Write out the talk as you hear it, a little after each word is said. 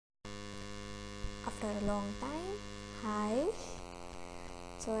after a long time. Hi.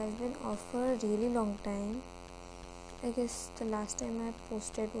 So I've been off for a really long time. I guess the last time I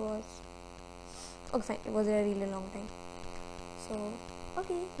posted was okay, fine. It was a really long time. So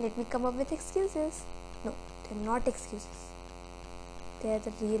okay, let me come up with excuses. No, they're not excuses. They are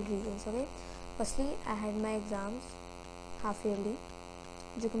the real reasons. Okay. Firstly, I had my exams half yearly,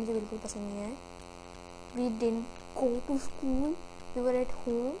 जो कि मुझे बिल्कुल पसंद नहीं है. We didn't go to school. We were at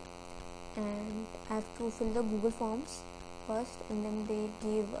home, and I have to fill the Google forms first, and then they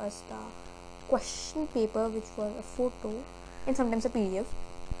gave us the question paper, which was a photo and sometimes a PDF,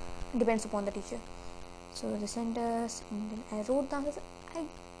 depends upon the teacher. So they sent us, and then I wrote the answers. I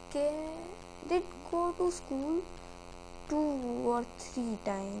did go to school 2 or 3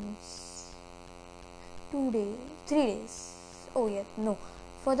 times. 2 days, 3 days. Oh yeah, no.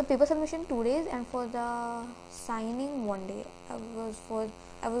 For the paper submission 2 days, and for the signing 1 day. I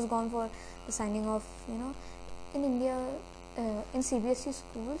was gone for the signing of in India. In CBSE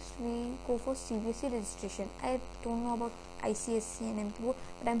schools, we go for CBSE registration. I don't know about ICSE and MPO,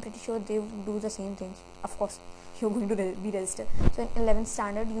 but I'm pretty sure they do the same things. Of course, you're going to be registered. So in 11th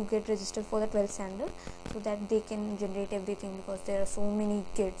standard, you get registered for the 12th standard, so that they can generate everything, because there are so many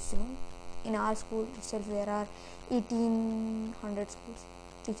kids. In our school itself, there are 1800 schools,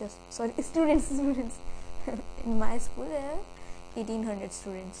 teachers. Sorry, students. In my school, there are 1800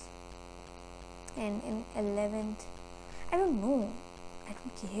 students, and in 11th. I don't know. I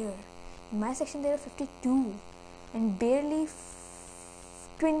don't care. In my section there are 52, and barely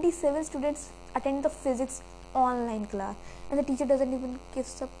 27 students attend the physics online class, and the teacher doesn't even give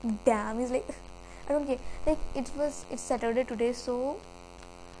a damn. He's like, I don't care. Like it's Saturday today, so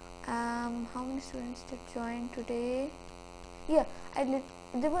how many students did join today? Yeah,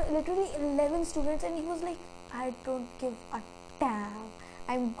 there were literally 11 students, and he was like, I don't give a damn.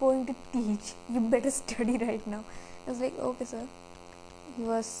 I'm going to teach. You better study right now. I was like, okay, sir. He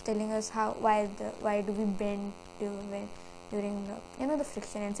was telling us why do we bend during the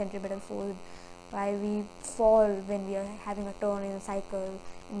friction and centripetal force, why we fall when we are having a turn in a cycle,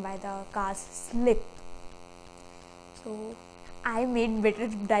 and why the cars slip. So I made better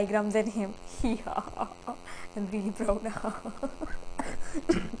diagrams than him. Yeah, I'm really proud.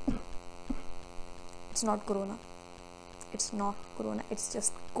 It's not corona. It's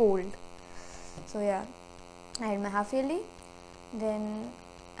just cold. So yeah, I had my half yearly. Then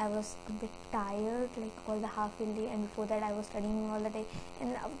I was a bit tired, like all the half yearly, and before that I was studying all the day,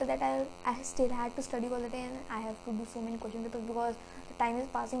 and after that I still had to study all the day, and I have to do so many question papers because the time is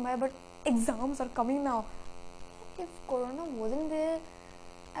passing by, but exams are coming now. If corona wasn't there,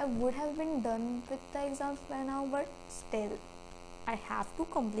 I would have been done with the exams by now, but still I have to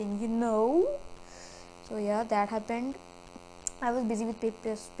complain. So yeah, that happened. I was busy with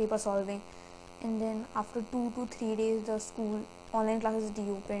paper solving, and then after 2 to 3 days the school online classes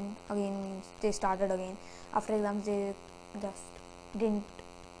reopened again, means they started again. After exams they just didn't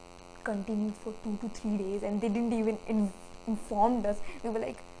continue for 2 to 3 days, and they didn't even informed us. They were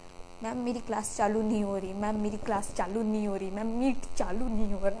like, ma'am मेरी class चालू नहीं हो रही, ma'am मेरी class चालू नहीं हो रही, मैम मीट चालू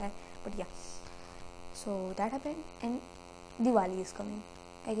नहीं हो रहा है. But yeah, so that happened, and Diwali is coming.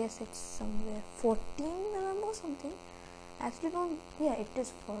 I guess it's somewhere 14 November or something. Actually don't, yeah, it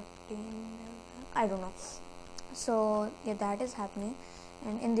is 14, I don't know. So yeah, that is happening,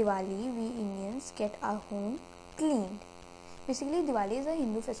 and in Diwali we Indians get our home cleaned. Basically Diwali is a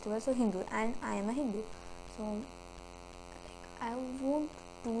Hindu festival, so Hindu, and I am a Hindu, so like, I won't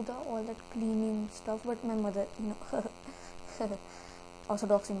do all that cleaning stuff, but my mother,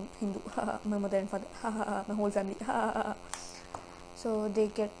 Orthodox Hindu, my mother and father, my whole family. So they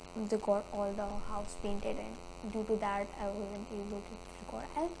got all the house painted, and due to that I wasn't able to record.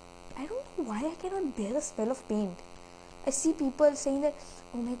 I don't know why I cannot bear the smell of paint. I see people saying that,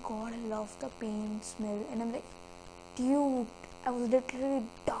 oh my god, I love the paint smell, and I'm like, dude, I was literally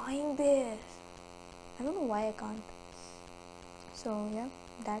dying there. I don't know why I can't. So yeah,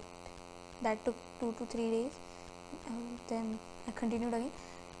 that took 2 to 3 days, and then I continued again.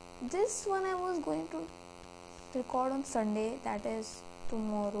 This one I was going to record on Sunday, that is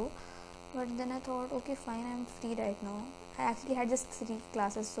tomorrow, but then I thought, okay, fine, I'm free right now. I actually had just 3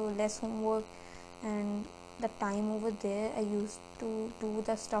 classes, so less homework, and the time over there I used to do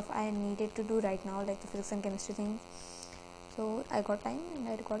the stuff I needed to do right now, like the physics and chemistry thing. So I got time and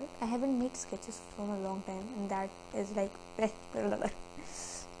I recorded. I haven't made sketches from a long time, and that is like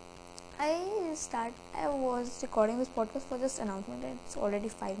I was recording this podcast for just announcement, and it's already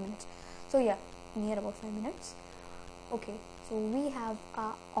 5 minutes. So yeah, near about 5 minutes. Okay, so we have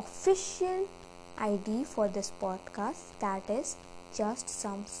a official ID for this podcast, that is just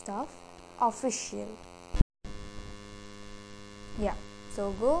some stuff official. Yeah,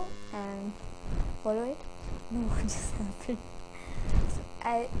 so go and follow it. No, what just happened?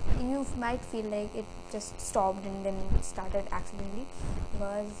 You might feel like it just stopped and then started accidentally,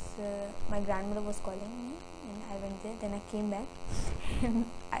 because my grandmother was calling me and I went there. Then I came back and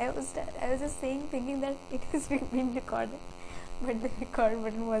I was just thinking that it is being recorded, but the record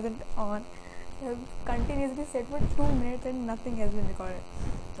button wasn't on. I continuously said for 2 minutes and nothing has been recorded.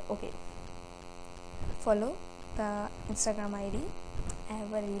 So okay, follow the Instagram ID. I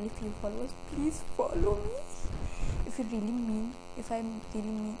have a really few followers. Please follow me. If you really mean, if I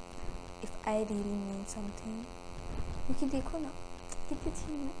really mean something, क्योंकि देखो ना कितनी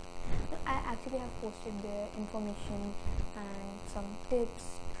अच्छी है. I actually have posted the information and some tips,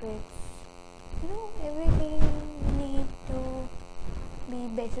 tricks, everything you need to be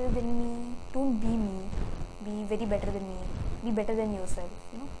better than me. Don't be me. Be very better than me. Be better than yourself.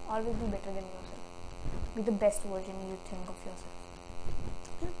 Always be better than yourself. Be the best version you think of yourself.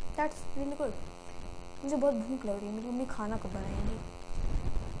 That's really good. मुझे बहुत भूख लग रही है. मेरी mummy खाना कब बनाएंगी?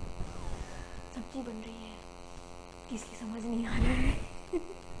 सब्जी बन रही है, किसकी समझ नहीं आ रहा है.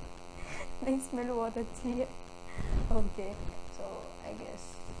 नहीं, स्मेल बहुत अच्छी है. Okay, so I guess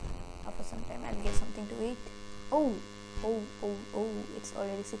after some time I'll get something to eat. Oh, it's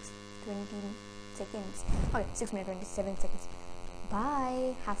already 6:20 seconds. Okay, 6 minutes 27 seconds.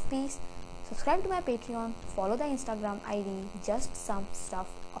 Bye, have peace. Subscribe to my Patreon, follow the Instagram ID, just some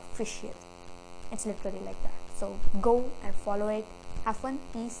stuff official. It's literally like that. So go and follow it. Have fun,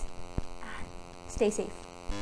 peace, and stay safe.